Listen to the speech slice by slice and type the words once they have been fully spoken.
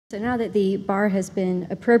So now that the bar has been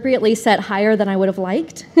appropriately set higher than I would have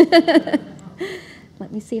liked, let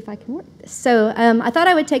me see if I can work this. So I thought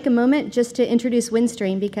I would take a moment just to introduce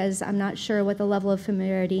Windstream because I'm not sure what the level of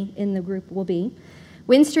familiarity in the group will be.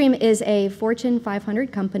 Windstream is a Fortune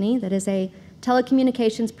 500 company that is a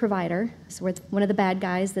telecommunications provider. So we're one of the bad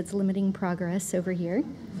guys that's limiting progress over here.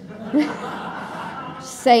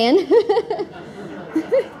 Just saying.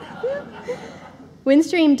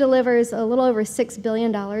 Windstream delivers a little over $6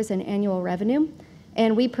 billion in annual revenue,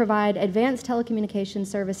 and we provide advanced telecommunication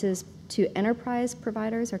services to enterprise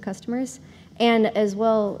providers or customers, and as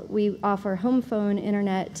well, we offer home phone,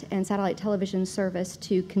 internet, and satellite television service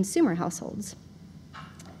to consumer households.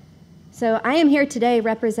 So I am here today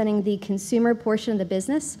representing the consumer portion of the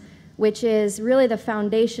business, which is really the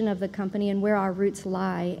foundation of the company and where our roots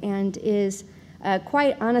lie, and is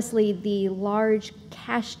quite honestly the large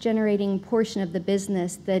cash-generating portion of the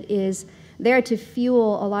business that is there to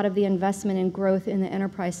fuel a lot of the investment and growth in the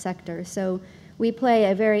enterprise sector. So we play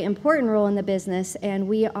a very important role in the business, and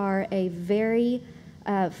we are a very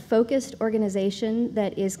focused organization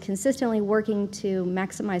that is consistently working to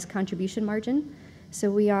maximize contribution margin. So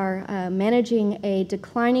we are managing a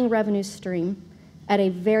declining revenue stream at a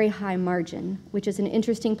very high margin, which is an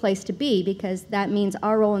interesting place to be because that means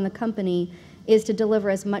our role in the company is to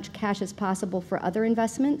deliver as much cash as possible for other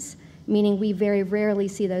investments, meaning we very rarely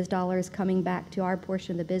see those dollars coming back to our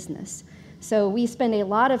portion of the business. So we spend a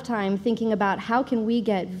lot of time thinking about how can we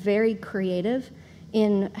get very creative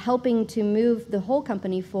in helping to move the whole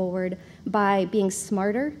company forward by being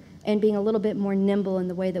smarter and being a little bit more nimble in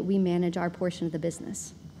the way that we manage our portion of the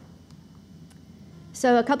business.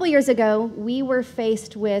 So a couple years ago, we were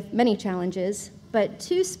faced with many challenges, but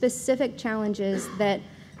two specific challenges that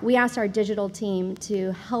we asked our digital team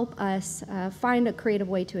to help us find a creative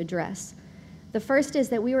way to address. The first is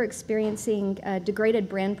that we were experiencing degraded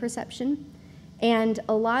brand perception, and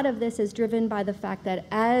a lot of this is driven by the fact that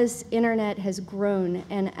as internet has grown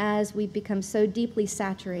and as we've become so deeply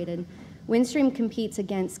saturated, Windstream competes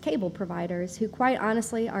against cable providers who quite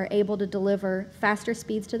honestly are able to deliver faster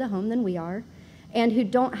speeds to the home than we are, and who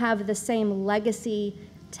don't have the same legacy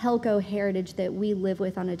telco heritage that we live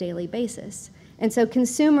with on a daily basis. And so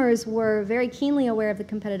consumers were very keenly aware of the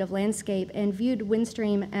competitive landscape and viewed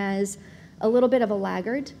Windstream as a little bit of a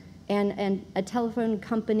laggard and a telephone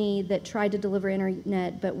company that tried to deliver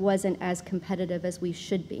internet but wasn't as competitive as we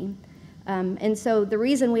should be. And so the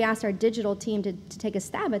reason we asked our digital team to take a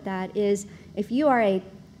stab at that is if you are a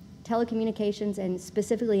telecommunications and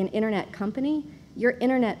specifically an internet company, your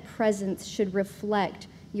internet presence should reflect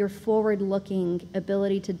your forward-looking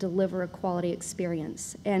ability to deliver a quality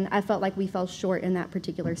experience. And I felt like we fell short in that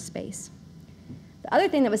particular space. The other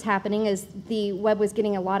thing that was happening is the web was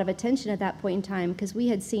getting a lot of attention at that point in time because we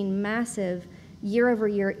had seen massive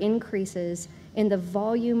year-over-year increases in the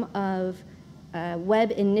volume of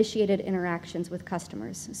web-initiated interactions with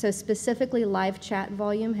customers. So specifically, live chat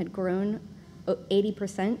volume had grown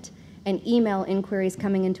 80%, and email inquiries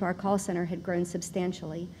coming into our call center had grown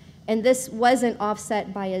substantially. And this wasn't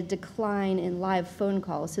offset by a decline in live phone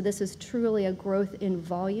calls. So this was truly a growth in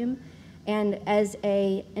volume. And as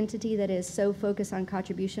an entity that is so focused on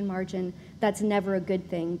contribution margin, that's never a good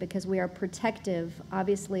thing because we are protective,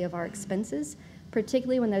 obviously, of our expenses,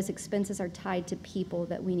 particularly when those expenses are tied to people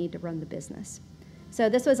that we need to run the business. So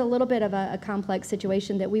this was a little bit of a complex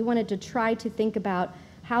situation that we wanted to try to think about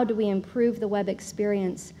how do we improve the web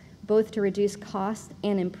experience, both to reduce cost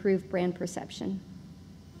and improve brand perception.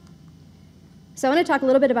 So I want to talk a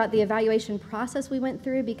little bit about the evaluation process we went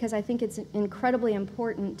through because I think it's incredibly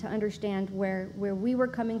important to understand where we were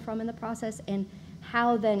coming from in the process and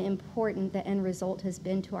how then important the end result has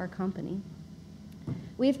been to our company.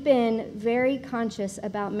 We've been very conscious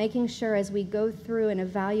about making sure as we go through and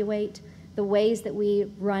evaluate the ways that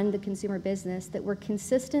we run the consumer business that we're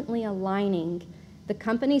consistently aligning the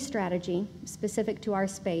company strategy specific to our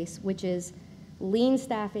space, which is lean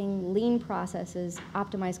staffing, lean processes,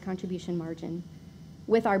 optimized contribution margin,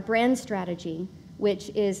 with our brand strategy, which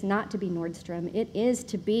is not to be Nordstrom. It is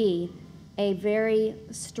to be a very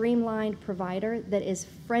streamlined provider that is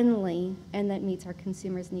friendly and that meets our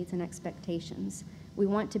consumers' needs and expectations. We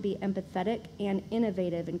want to be empathetic and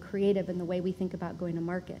innovative and creative in the way we think about going to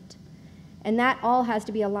market. And that all has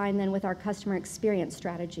to be aligned then with our customer experience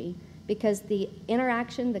strategy because the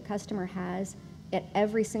interaction the customer has at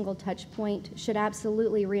every single touch point should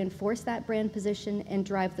absolutely reinforce that brand position and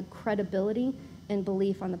drive the credibility and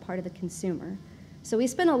belief on the part of the consumer. So we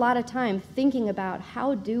spend a lot of time thinking about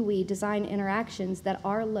how do we design interactions that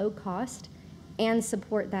are low cost and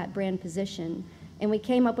support that brand position. And we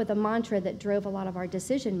came up with a mantra that drove a lot of our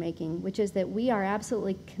decision making, which is that we are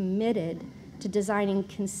absolutely committed to designing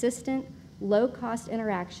consistent, low-cost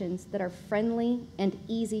interactions that are friendly and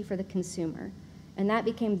easy for the consumer. And that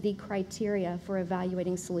became the criteria for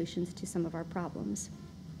evaluating solutions to some of our problems.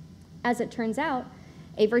 As it turns out,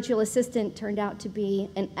 a virtual assistant turned out to be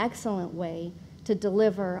an excellent way to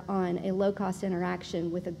deliver on a low-cost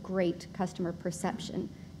interaction with a great customer perception,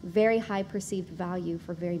 very high perceived value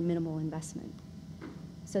for very minimal investment.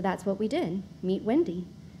 So that's what we did, meet Wendy.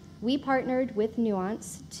 We partnered with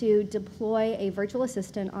Nuance to deploy a virtual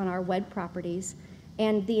assistant on our web properties,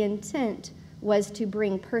 and the intent was to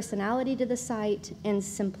bring personality to the site and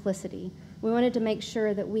simplicity. We wanted to make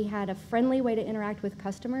sure that we had a friendly way to interact with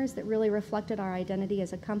customers that really reflected our identity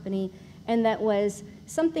as a company, and that was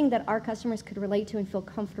something that our customers could relate to and feel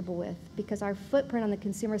comfortable with, because our footprint on the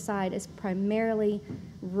consumer side is primarily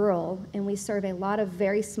rural, and we serve a lot of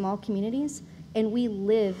very small communities, and we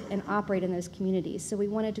live and operate in those communities. So we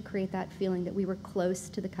wanted to create that feeling that we were close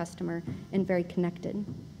to the customer and very connected.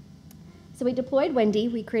 So we deployed Wendy.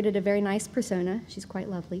 We created a very nice persona. She's quite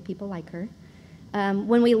lovely. People like her.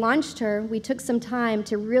 When we launched her, we took some time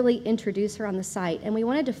to really introduce her on the site, and we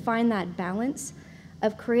wanted to find that balance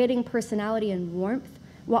of creating personality and warmth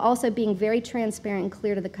while also being very transparent and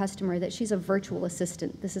clear to the customer that she's a virtual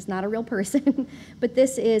assistant. This is not a real person, but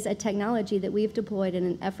this is a technology that we've deployed in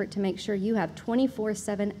an effort to make sure you have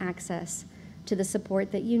 24/7 access to the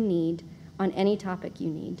support that you need on any topic you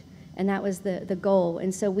need. And that was the goal.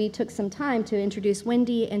 And so we took some time to introduce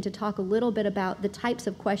Wendy and to talk a little bit about the types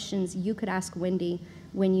of questions you could ask Wendy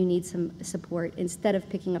when you need some support, instead of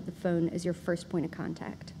picking up the phone as your first point of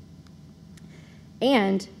contact.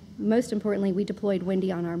 And most importantly, we deployed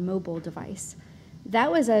Wendy on our mobile device.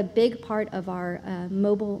 That was a big part of our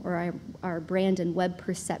mobile, or our brand and web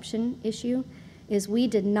perception issue, is we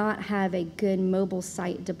did not have a good mobile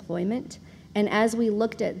site deployment. And as we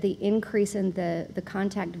looked at the increase in the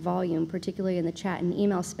contact volume, particularly in the chat and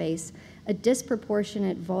email space, a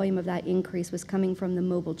disproportionate volume of that increase was coming from the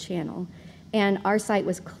mobile channel. And our site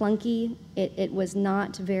was clunky. It was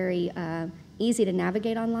not very easy to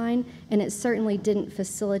navigate online, and it certainly didn't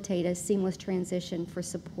facilitate a seamless transition for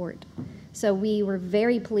support. So we were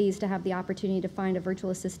very pleased to have the opportunity to find a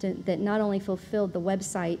virtual assistant that not only fulfilled the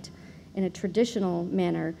website in a traditional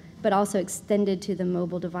manner, but also extended to the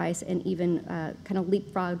mobile device and even kind of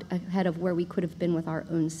leapfrogged ahead of where we could have been with our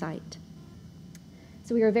own site.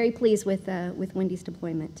 So we were very pleased with Wendy's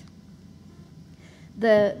deployment.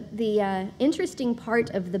 The interesting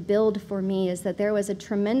part of the build for me is that there was a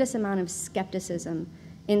tremendous amount of skepticism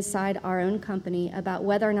inside our own company about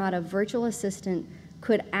whether or not a virtual assistant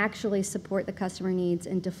could actually support the customer needs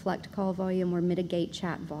and deflect call volume or mitigate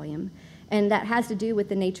chat volume. And that has to do with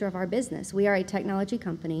the nature of our business. We are a technology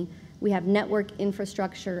company. We have network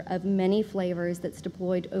infrastructure of many flavors that's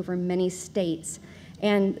deployed over many states.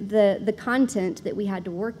 And the content that we had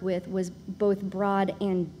to work with was both broad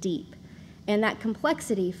and deep. And that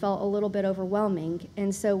complexity felt a little bit overwhelming.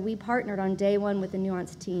 And so we partnered on day one with the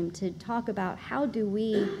Nuance team to talk about how do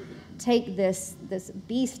we take this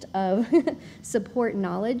beast of support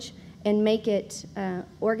knowledge and make it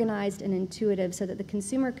organized and intuitive so that the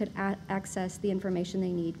consumer could access the information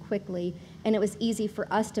they need quickly. And it was easy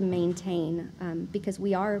for us to maintain because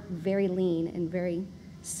we are very lean and very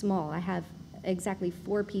small. I have exactly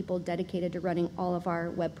 4 people dedicated to running all of our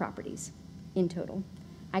web properties in total.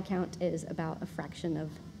 I count as about a fraction of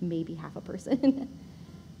maybe half a person.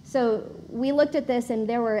 So we looked at this, and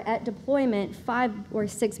there were at deployment 5 or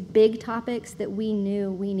 6 big topics that we knew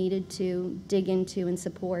we needed to dig into and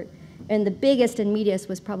support. And the biggest and meatiest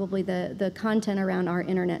was probably the content around our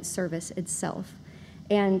internet service itself.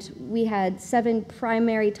 And we had 7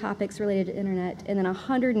 primary topics related to internet, and then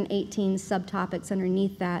 118 subtopics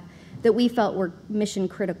underneath that we felt were mission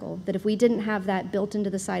critical, that if we didn't have that built into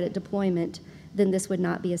the site at deployment, then this would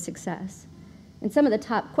not be a success. And some of the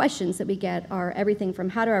top questions that we get are everything from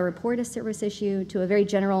how do I report a service issue, to a very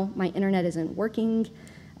general, my internet isn't working,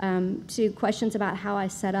 to questions about how I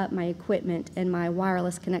set up my equipment and my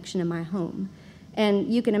wireless connection in my home.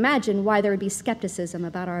 And you can imagine why there would be skepticism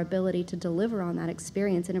about our ability to deliver on that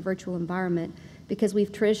experience in a virtual environment, because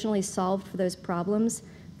we've traditionally solved for those problems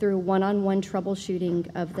through one-on-one troubleshooting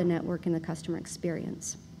of the network and the customer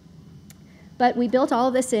experience. But we built all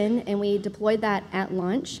of this in, and we deployed that at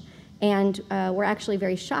launch, and we're actually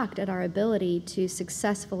very shocked at our ability to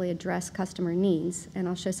successfully address customer needs, and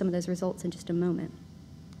I'll show some of those results in just a moment.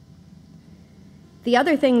 The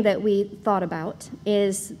other thing that we thought about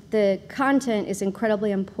is the content is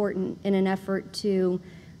incredibly important in an effort to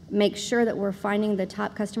make sure that we're finding the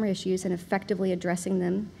top customer issues and effectively addressing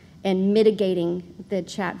them, and mitigating the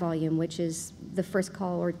chat volume, which is the first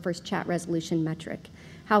call or first chat resolution metric.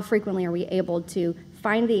 How frequently are we able to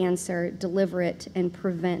find the answer, deliver it, and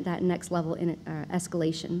prevent that next level in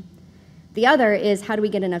escalation? The other is how do we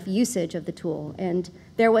get enough usage of the tool? And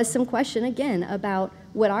there was some question, again, about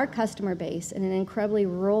would our customer base in an incredibly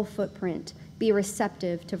rural footprint be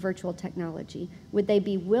receptive to virtual technology? Would they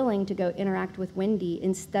be willing to go interact with Wendy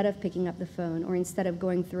instead of picking up the phone or instead of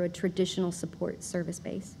going through a traditional support service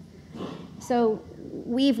base? So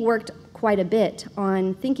we've worked quite a bit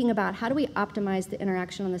on thinking about how do we optimize the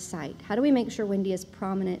interaction on the site? How do we make sure Wendy is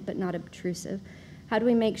prominent but not obtrusive? How do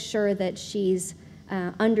we make sure that she's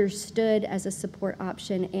understood as a support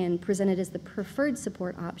option and presented as the preferred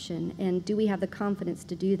support option? And do we have the confidence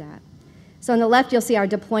to do that? So on the left, you'll see our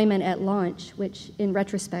deployment at launch, which in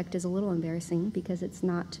retrospect is a little embarrassing because it's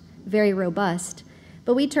not very robust.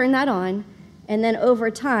 But we turned that on, and then over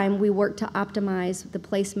time, we worked to optimize the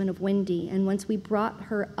placement of Wendy. And once we brought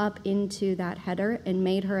her up into that header and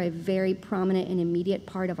made her a very prominent and immediate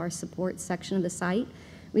part of our support section of the site,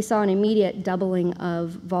 we saw an immediate doubling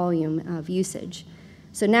of volume of usage.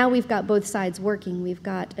 So now we've got both sides working. We've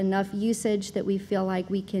got enough usage that we feel like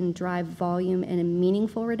we can drive volume and a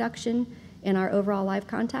meaningful reduction in our overall live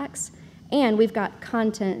contacts. And we've got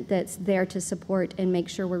content that's there to support and make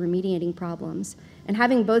sure we're remediating problems. And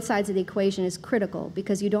having both sides of the equation is critical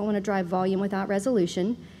because you don't want to drive volume without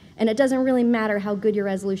resolution. And it doesn't really matter how good your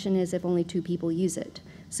resolution is if only 2 people use it.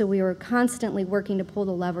 So we were constantly working to pull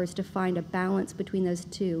the levers to find a balance between those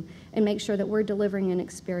two and make sure that we're delivering an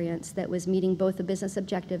experience that was meeting both the business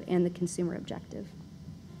objective and the consumer objective.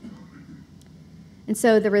 And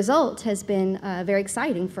so the result has been very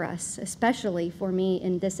exciting for us, especially for me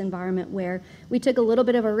in this environment where we took a little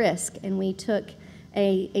bit of a risk and we took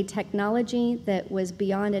a technology that was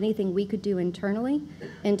beyond anything we could do internally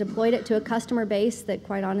and deployed it to a customer base that,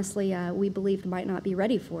 quite honestly, we believed might not be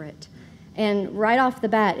ready for it. And right off the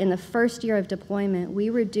bat, in the first year of deployment, we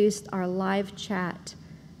reduced our live chat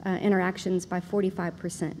interactions by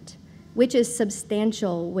 45%, which is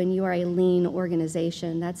substantial when you are a lean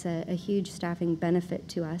organization. That's a huge staffing benefit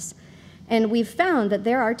to us. And we've found that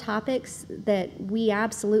there are topics that we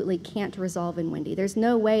absolutely can't resolve in Wendy. There's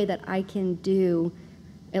no way that I can do,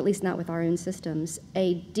 at least not with our own systems,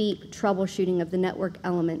 a deep troubleshooting of the network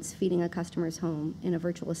elements feeding a customer's home in a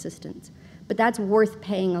virtual assistant. But that's worth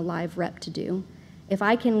paying a live rep to do. If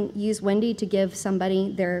I can use Wendy to give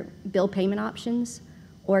somebody their bill payment options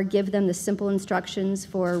or give them the simple instructions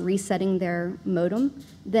for resetting their modem,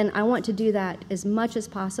 then I want to do that as much as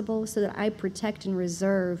possible so that I protect and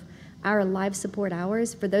reserve our live support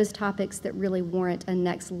hours for those topics that really warrant a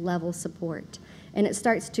next level support. And it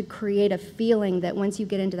starts to create a feeling that once you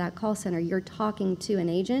get into that call center, you're talking to an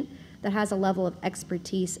agent that has a level of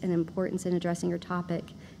expertise and importance in addressing your topic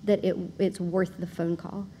that it's worth the phone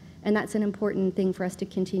call. And that's an important thing for us to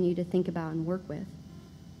continue to think about and work with.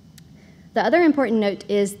 The other important note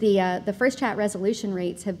is the first chat resolution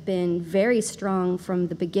rates have been very strong from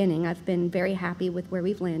the beginning. I've been very happy with where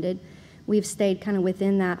we've landed. We've stayed kind of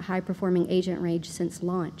within that high-performing agent range since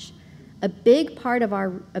launch. A big part of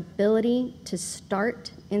our ability to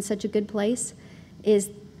start in such a good place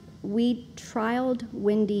is we trialed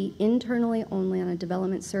Wendy internally only on a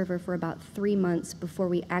development server for about 3 months before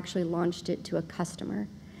we actually launched it to a customer.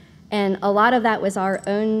 And a lot of that was our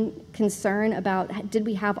own concern about, did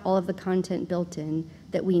we have all of the content built in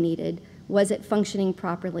that we needed? Was it functioning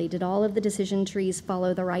properly? Did all of the decision trees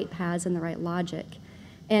follow the right paths and the right logic?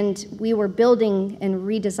 And we were building and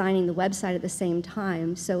redesigning the website at the same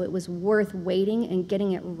time, so it was worth waiting and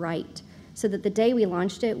getting it right, so that the day we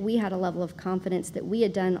launched it, we had a level of confidence that we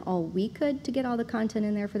had done all we could to get all the content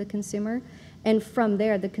in there for the consumer, and from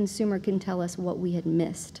there, the consumer can tell us what we had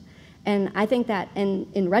missed. And I think that,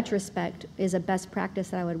 in retrospect, is a best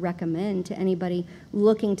practice that I would recommend to anybody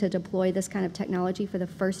looking to deploy this kind of technology for the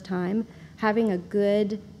first time. Having a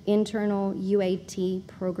good internal UAT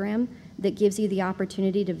program that gives you the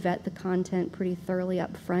opportunity to vet the content pretty thoroughly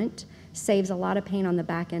up front saves a lot of pain on the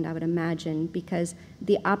back end, I would imagine, because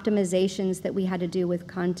the optimizations that we had to do with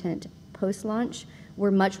content post-launch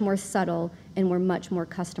were much more subtle and were much more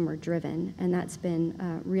customer-driven, and that's been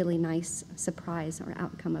a really nice surprise or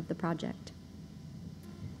outcome of the project.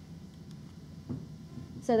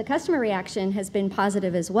 So the customer reaction has been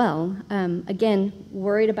positive as well. Again,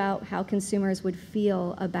 worried about how consumers would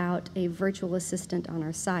feel about a virtual assistant on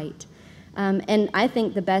our site. And I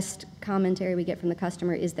think the best commentary we get from the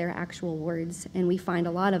customer is their actual words, and we find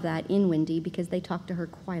a lot of that in Wendy because they talk to her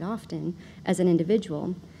quite often as an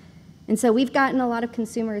individual. And so we've gotten a lot of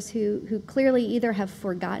consumers who clearly either have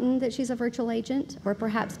forgotten that she's a virtual agent or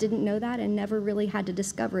perhaps didn't know that and never really had to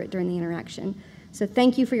discover it during the interaction. So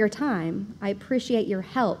thank you for your time. I appreciate your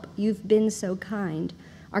help. You've been so kind.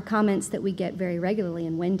 Are comments that we get very regularly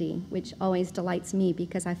in Wendy, which always delights me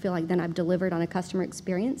because I feel like then I've delivered on a customer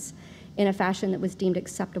experience in a fashion that was deemed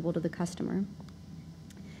acceptable to the customer.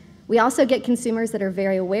 We also get consumers that are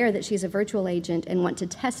very aware that she's a virtual agent and want to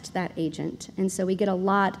test that agent. And so we get a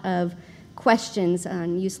lot of questions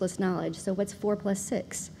on useless knowledge. So what's 4 +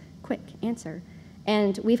 6? Quick answer.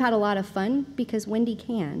 And we've had a lot of fun because Wendy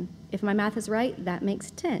can. If my math is right, that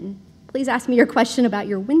makes 10. Please ask me your question about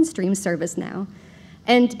your Windstream service now.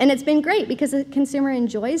 And it's been great because the consumer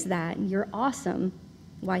enjoys that. You're awesome.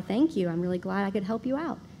 Why, thank you. I'm really glad I could help you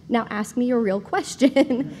out. Now ask me your real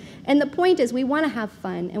question. And the point is we want to have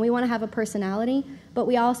fun and we want to have a personality, but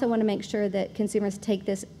we also want to make sure that consumers take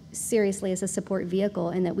this seriously as a support vehicle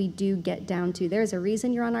and that we do get down to there's a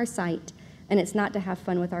reason you're on our site and it's not to have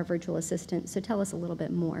fun with our virtual assistant, so tell us a little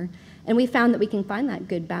bit more. And we found that we can find that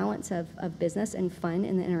good balance of business and fun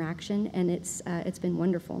in the interaction, and it's been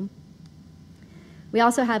wonderful. We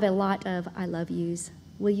also have a lot of I love yous.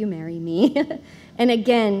 Will you marry me? And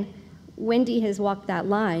again, Wendy has walked that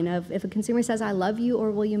line of if a consumer says I love you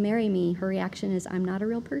or will you marry me, her reaction is I'm not a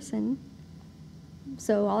real person.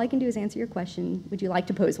 So all I can do is answer your question. Would you like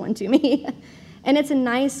to pose one to me? And it's a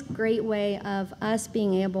nice, great way of us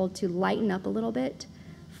being able to lighten up a little bit,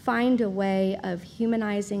 find a way of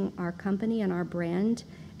humanizing our company and our brand,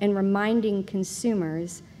 and reminding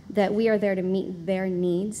consumers that we are there to meet their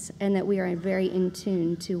needs and that we are very in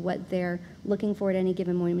tune to what they're looking for at any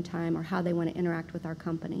given moment in time or how they want to interact with our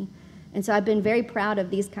company. And so I've been very proud of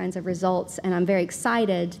these kinds of results, and I'm very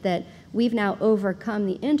excited that we've now overcome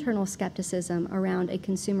the internal skepticism around a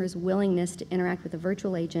consumer's willingness to interact with a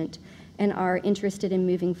virtual agent and are interested in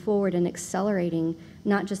moving forward and accelerating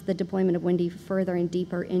not just the deployment of Wendy further and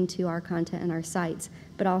deeper into our content and our sites,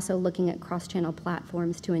 but also looking at cross-channel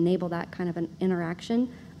platforms to enable that kind of an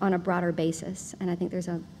interaction on a broader basis. And I think there's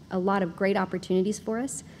a lot of great opportunities for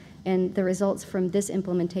us. And the results from this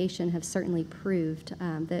implementation have certainly proved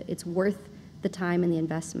that it's worth the time and the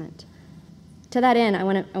investment. To that end, I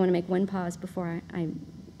want to make one pause before I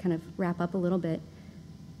kind of wrap up a little bit.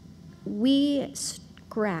 We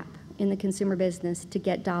scrap in the consumer business to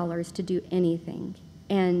get dollars to do anything.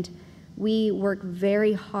 And we work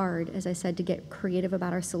very hard, as I said, to get creative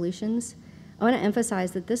about our solutions. I want to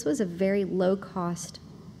emphasize that this was a very low-cost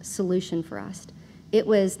solution for us. It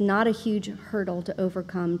was not a huge hurdle to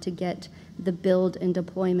overcome to get the build and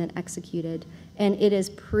deployment executed, and it is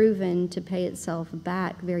proven to pay itself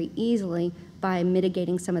back very easily by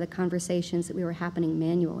mitigating some of the conversations that were happening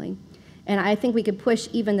manually. And I think we could push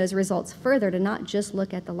even those results further to not just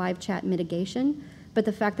look at the live chat mitigation, but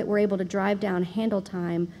the fact that we're able to drive down handle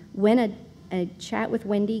time when a chat with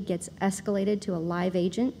Wendy gets escalated to a live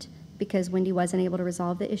agent because Wendy wasn't able to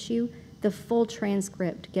resolve the issue, the full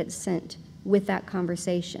transcript gets sent with that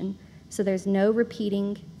conversation. So there's no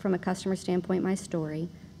repeating from a customer standpoint my story.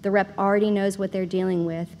 The rep already knows what they're dealing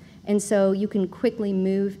with, and so you can quickly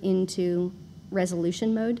move into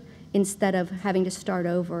resolution mode instead of having to start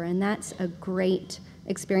over, and that's a great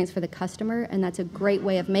experience for the customer, and that's a great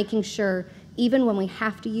way of making sure even when we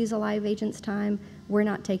have to use a live agent's time, we're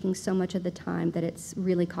not taking so much of the time that it's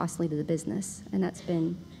really costly to the business, and that's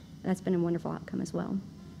been a wonderful outcome as well.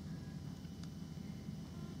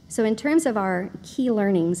 So in terms of our key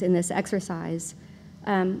learnings in this exercise,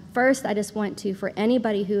 first I just want to, for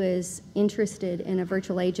anybody who is interested in a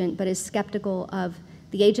virtual agent but is skeptical of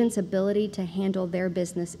the agent's ability to handle their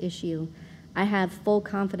business issue, I have full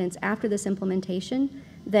confidence after this implementation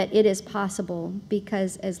that it is possible,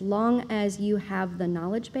 because as long as you have the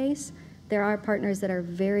knowledge base, there are partners that are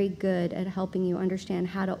very good at helping you understand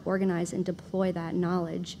how to organize and deploy that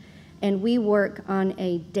knowledge. And we work on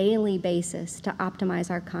a daily basis to optimize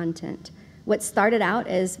our content. What started out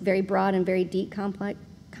as very broad and very deep complex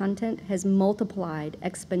content has multiplied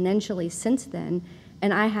exponentially since then,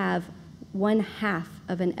 and I have 1/2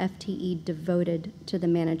 of an FTE devoted to the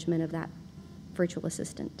management of that virtual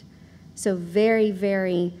assistant. So very,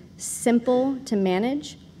 very simple to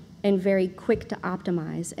manage and very quick to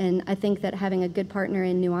optimize. And I think that having a good partner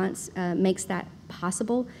in Nuance makes that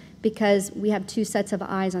possible, because we have two sets of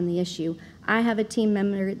eyes on the issue. I have a team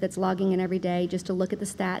member that's logging in every day just to look at the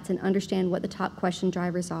stats and understand what the top question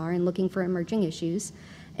drivers are and looking for emerging issues.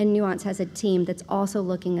 And Nuance has a team that's also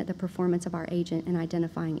looking at the performance of our agent and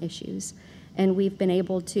identifying issues. And we've been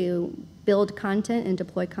able to build content and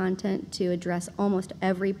deploy content to address almost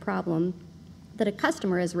every problem that a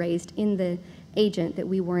customer has raised in the agent that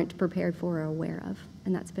we weren't prepared for or aware of.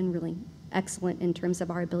 And that's been really excellent in terms of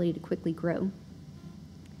our ability to quickly grow.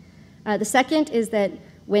 The second is that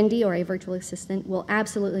Wendy, or a virtual assistant, will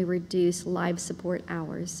absolutely reduce live support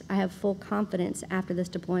hours. I have full confidence after this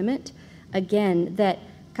deployment, again, that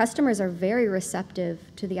customers are very receptive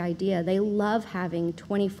to the idea. They love having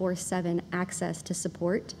 24/7 access to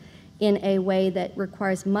support in a way that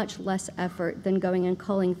requires much less effort than going and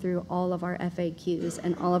culling through all of our FAQs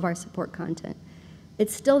and all of our support content.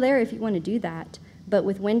 It's still there if you want to do that, but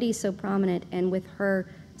with Wendy so prominent and with her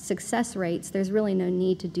success rates, there's really no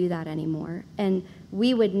need to do that anymore. And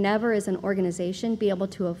we would never, as an organization, be able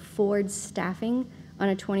to afford staffing on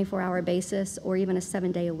a 24-hour basis or even a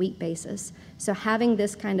 7-day-a-week basis. So having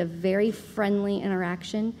this kind of very friendly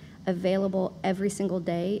interaction available every single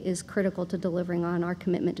day is critical to delivering on our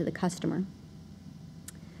commitment to the customer.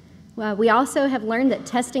 Well, we also have learned that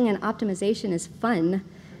testing and optimization is fun.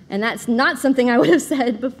 And that's not something I would have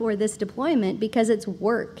said before this deployment, because it's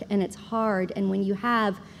work and it's hard. And when you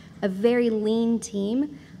have a very lean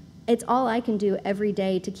team, it's all I can do every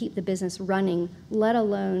day to keep the business running, let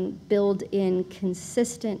alone build in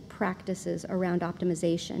consistent practices around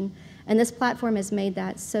optimization. And this platform has made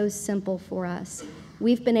that so simple for us.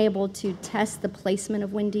 We've been able to test the placement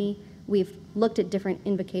of Wendy. We've looked at different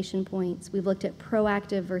invocation points. We've looked at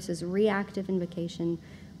proactive versus reactive invocation.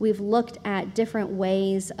 We've looked at different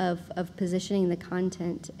ways of positioning the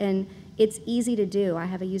content, and it's easy to do. I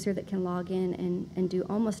have a user that can log in and do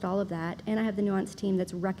almost all of that, and I have the Nuance team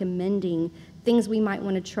that's recommending things we might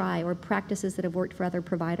want to try or practices that have worked for other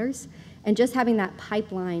providers. And just having that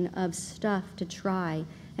pipeline of stuff to try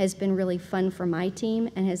has been really fun for my team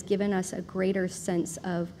and has given us a greater sense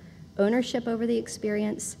of ownership over the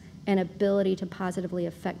experience and ability to positively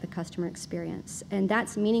affect the customer experience. And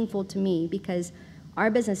that's meaningful to me because our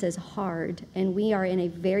business is hard, and we are in a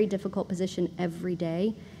very difficult position every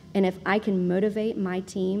day. And if I can motivate my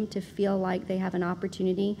team to feel like they have an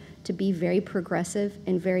opportunity to be very progressive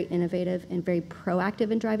and very innovative and very proactive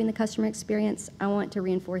in driving the customer experience, I want to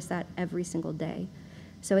reinforce that every single day.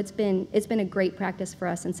 So it's been a great practice for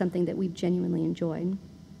us and something that we've genuinely enjoyed.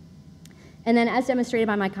 And then, as demonstrated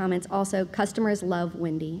by my comments, also customers love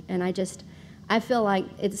Wendy, and I feel like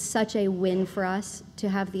it's such a win for us to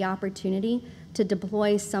have the opportunity to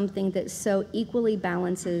deploy something that so equally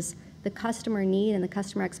balances the customer need and the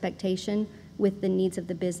customer expectation with the needs of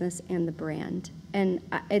the business and the brand. And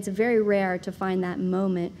it's very rare to find that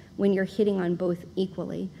moment when you're hitting on both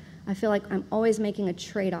equally. I feel like I'm always making a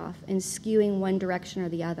trade-off and skewing one direction or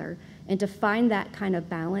the other. And to find that kind of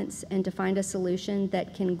balance and to find a solution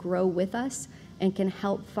that can grow with us and can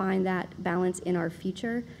help find that balance in our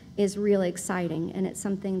future is really exciting, and it's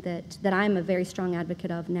something that I'm a very strong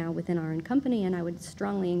advocate of now within our own company, and I would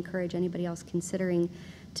strongly encourage anybody else considering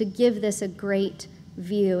to give this a great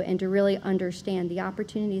view and to really understand the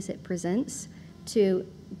opportunities it presents to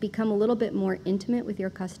become a little bit more intimate with your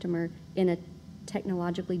customer in a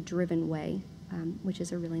technologically driven way, which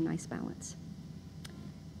is a really nice balance.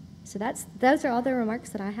 So those are all the remarks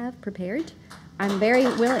that I have prepared. I'm very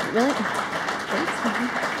willing.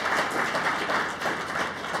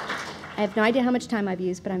 I have no idea how much time I've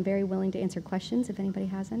used, but I'm very willing to answer questions if anybody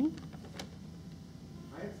has any.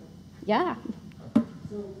 I have some. Yeah.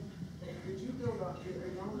 So, did you build up your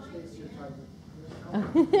knowledge base you're trying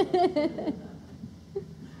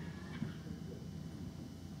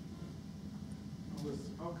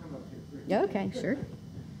I'll come up here first. Yeah, okay, sure.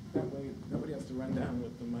 That way nobody has to run down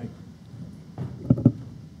with the mic.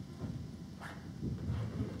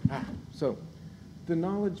 So, the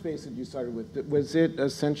knowledge base that you started with, was it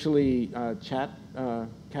essentially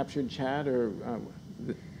captured chat, or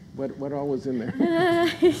what all was in there?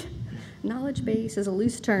 Knowledge base is a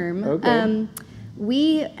loose term. Okay.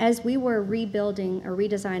 As we were rebuilding or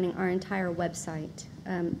redesigning our entire website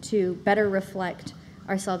to better reflect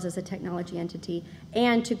ourselves as a technology entity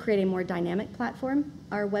and to create a more dynamic platform,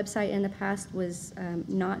 our website in the past was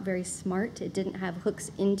not very smart. It didn't have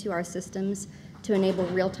hooks into our systems to enable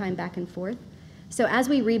real-time back and forth. So as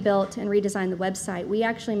we rebuilt and redesigned the website, we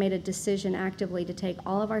actually made a decision actively to take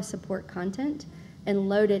all of our support content and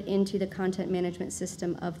load it into the content management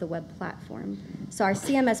system of the web platform. So our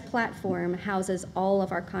CMS platform houses all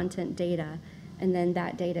of our content data, and then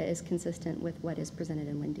that data is consistent with what is presented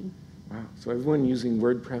in Wendy. Wow, so everyone using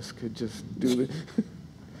WordPress could just do this?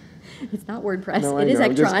 It's not WordPress, No, it is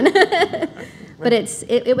Ectron. But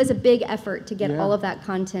it was a big effort to get all of that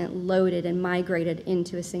content loaded and migrated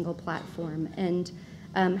into a single platform. And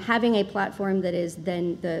having a platform that is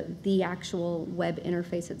then the actual web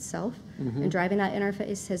interface itself and driving that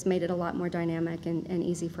interface has made it a lot more dynamic and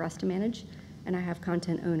easy for us to manage. and I have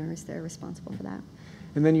content owners that are responsible for that.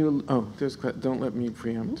 And then don't let me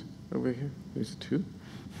preempt over here. There's two.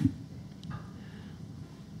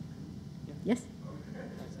 Yes?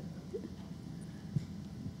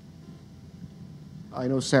 I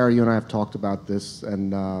know, Sarah, you and I have talked about this,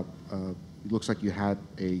 and it looks like you had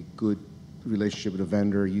a good relationship with a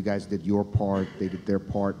vendor. You guys did your part, they did their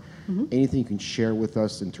part. Anything you can share with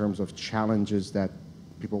us in terms of challenges that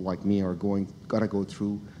people like me are gonna go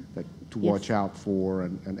through that to watch out for,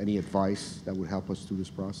 and any advice that would help us through this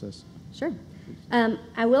process? Sure.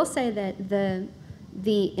 I will say that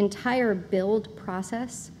the entire build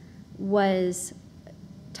process was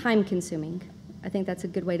time-consuming. I think that's a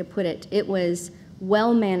good way to put it. It was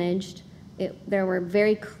well-managed. There were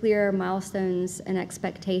very clear milestones and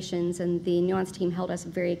expectations, and the Nuance team held us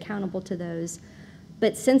very accountable to those.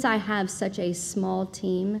 But since I have such a small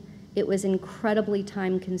team, it was incredibly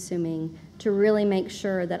time-consuming to really make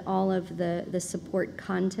sure that all of the support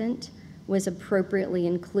content was appropriately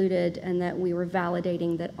included and that we were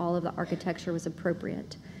validating that all of the architecture was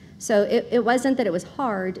appropriate. So it wasn't that it was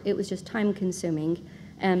hard, it was just time-consuming.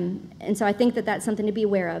 And so I think that that's something to be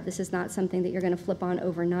aware of. This is not something that you're going to flip on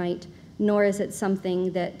overnight, nor is it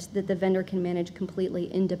something that the vendor can manage completely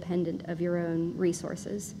independent of your own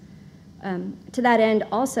resources. To that end,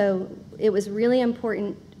 also, it was really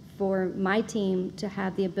important for my team to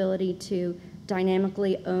have the ability to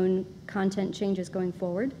dynamically own content changes going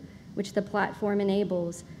forward, which the platform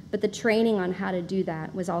enables. But the training on how to do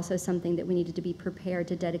that was also something that we needed to be prepared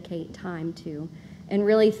to dedicate time to. And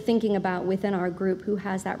really thinking about within our group who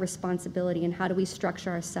has that responsibility and how do we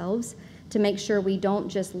structure ourselves to make sure we don't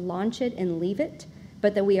just launch it and leave it,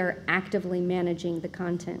 but that we are actively managing the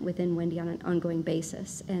content within Wendy on an ongoing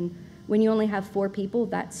basis. And when you only have 4 people,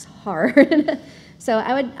 that's hard. So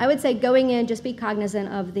I would say going in, just be cognizant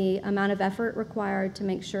of the amount of effort required to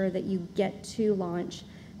make sure that you get to launch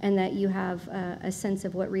and that you have a sense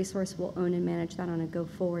of what resource will own and manage that on a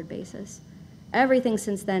go-forward basis. Everything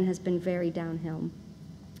since then has been very downhill.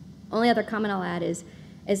 Only other comment I'll add is,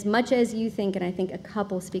 as much as you think, and I think a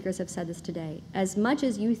couple speakers have said this today, as much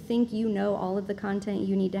as you think you know all of the content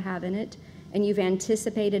you need to have in it, and you've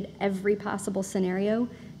anticipated every possible scenario,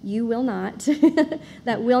 you will not.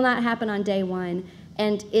 That will not happen on day one.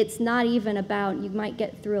 And it's not even about, you might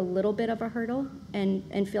get through a little bit of a hurdle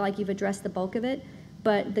and feel like you've addressed the bulk of it,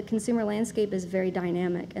 but the consumer landscape is very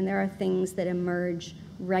dynamic, and there are things that emerge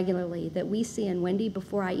regularly that we see in Wendy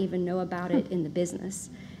before I even know about it in the business.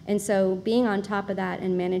 And so being on top of that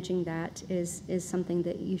and managing that is something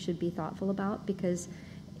that you should be thoughtful about, because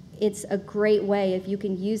it's a great way if you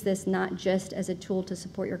can use this not just as a tool to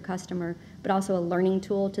support your customer, but also a learning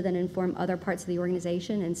tool to then inform other parts of the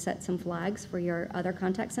organization and set some flags for your other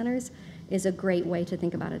contact centers, is a great way to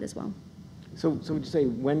think about it as well. So would you say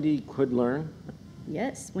Wendy could learn?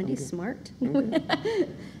 Yes, Wendy's Okay. smart. Okay.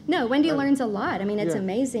 No, Wendy learns a lot. I mean, it's Yeah.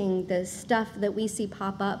 amazing the stuff that we see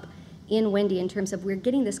pop up in Wendy in terms of we're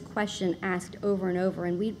getting this question asked over and over,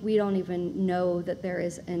 and we don't even know that there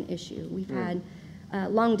is an issue. We've had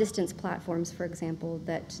long-distance platforms, for example,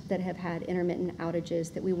 that have had intermittent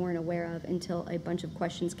outages that we weren't aware of until a bunch of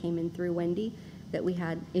questions came in through Wendy that we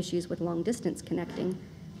had issues with long-distance connecting.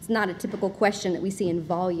 It's not a typical question that we see in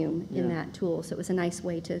volume in that tool, so it was a nice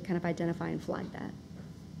way to kind of identify and flag that.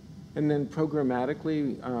 And then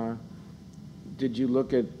programmatically, did you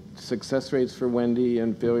look at success rates for Wendy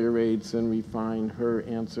and failure rates and refine her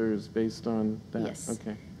answers based on that? Yes.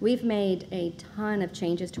 Okay. We've made a ton of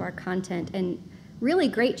changes to our content, and really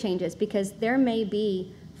great changes, because there may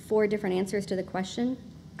be 4 different answers to the question.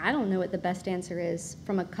 I don't know what the best answer is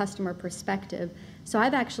from a customer perspective. So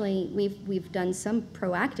we've done some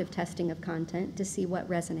proactive testing of content to see what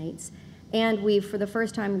resonates. And we've, for the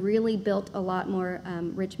first time, really built a lot more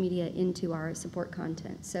rich media into our support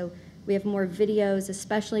content. So we have more videos,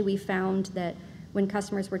 especially we found that when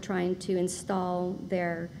customers were trying to install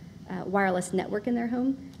their wireless network in their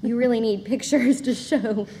home, you really need pictures to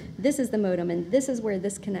show this is the modem, and this is where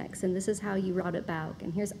this connects, and this is how you route it back,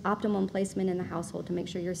 and here's optimum placement in the household to make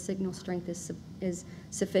sure your signal strength is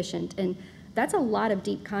sufficient. And that's a lot of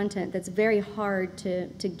deep content that's very hard to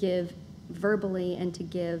give verbally and to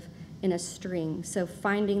give in a string. So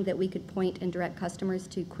finding that we could point and direct customers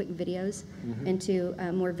to quick videos and to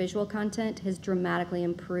more visual content has dramatically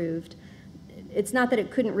improved. It's not that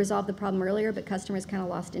it couldn't resolve the problem earlier, but customers kind of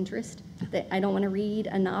lost interest. That I don't want to read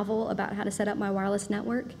a novel about how to set up my wireless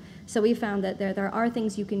network. So we found that there are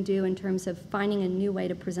things you can do in terms of finding a new way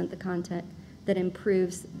to present the content that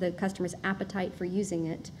improves the customer's appetite for using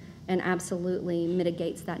it and absolutely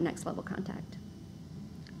mitigates that next level contact.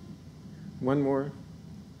 One more.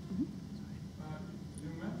 You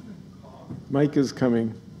mentioned cost Mike is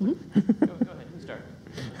coming. Go ahead, you start.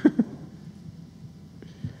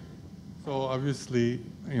 So obviously,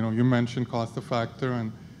 you mentioned cost a factor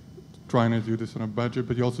and trying to do this on a budget,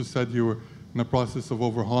 but you also said you were in the process of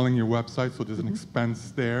overhauling your website, so there's an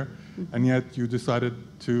expense there, and yet you decided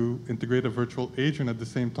to integrate a virtual agent at the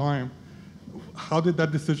same time. How did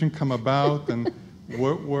that decision come about, and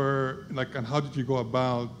and how did you go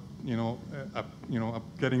about,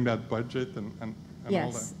 getting that budget and all that?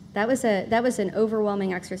 Yes, that was an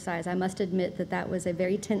overwhelming exercise. I must admit that was a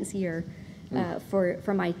very tense year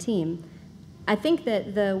for my team. I think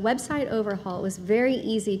that the website overhaul, it was very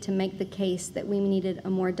easy to make the case that we needed a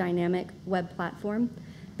more dynamic web platform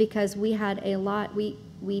because we had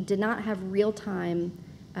we did not have real-time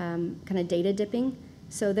kind of data dipping.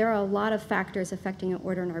 So there are a lot of factors affecting an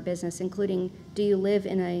order in our business, including do you live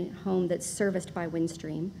in a home that's serviced by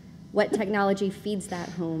Windstream? What technology feeds that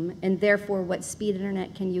home, and therefore what speed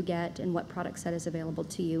internet can you get, and what product set is available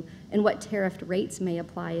to you, and what tariffed rates may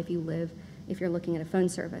apply if you're looking at a phone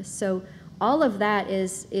service. So all of that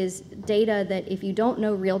is data that if you don't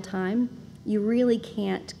know real time, you really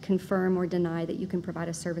can't confirm or deny that you can provide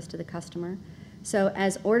a service to the customer. So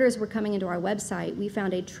as orders were coming into our website, we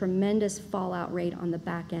found a tremendous fallout rate on the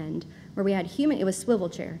back end where we had it was swivel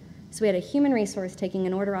chair. So we had a human resource taking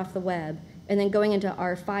an order off the web and then going into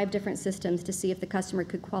our 5 different systems to see if the customer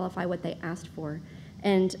could qualify what they asked for.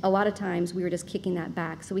 And a lot of times we were just kicking that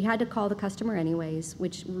back. So we had to call the customer anyways,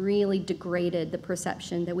 which really degraded the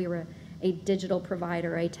perception that we were a digital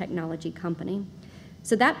provider, a technology company.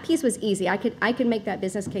 So that piece was easy. I could make that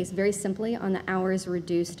business case very simply on the hours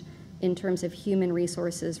reduced in terms of human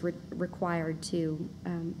resources required to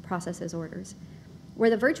process those orders. Where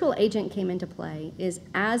the virtual agent came into play is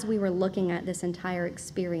as we were looking at this entire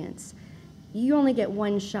experience, you only get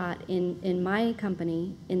one shot in my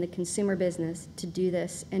company, in the consumer business, to do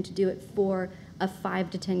this and to do it for a 5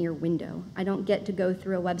 to 10 year window. I don't get to go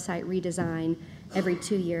through a website redesign every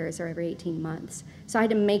 2 years or every 18 months. So I had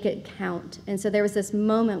to make it count. And so there was this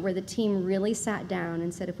moment where the team really sat down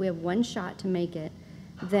and said, if we have one shot to make it,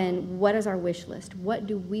 then what is our wish list? What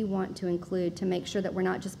do we want to include to make sure that we're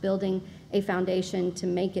not just building a foundation to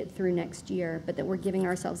make it through next year, but that we're giving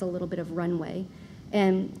ourselves a little bit of runway?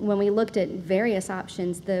 And when we looked at various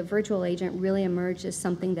options, the virtual agent really emerged as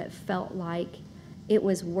something that felt like it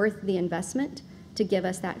was worth the investment to give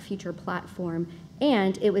us that future platform.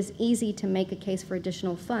 And it was easy to make a case for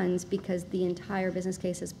additional funds because the entire business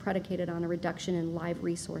case is predicated on a reduction in live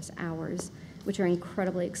resource hours, which are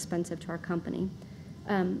incredibly expensive to our company.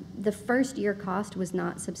 The first year cost was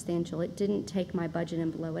not substantial. It didn't take my budget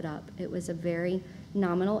and blow it up. It was a very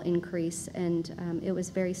nominal increase, and it was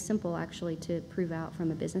very simple, actually, to prove out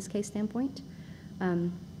from a business case standpoint.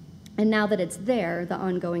 And now that it's there, the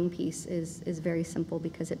ongoing piece is very simple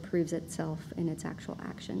because it proves itself in its actual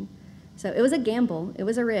action. So it was a gamble, it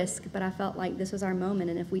was a risk, but I felt like this was our moment,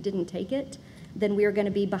 and if we didn't take it, then we were going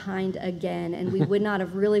to be behind again, and we would not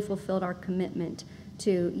have really fulfilled our commitment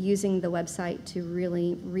to using the website to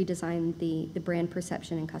really redesign the brand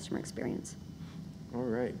perception and customer experience. All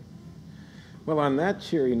right. Well, on that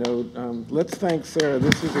cheery note, let's thank Sarah.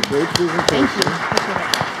 This is a great presentation. Thank you.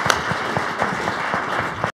 Appreciate it.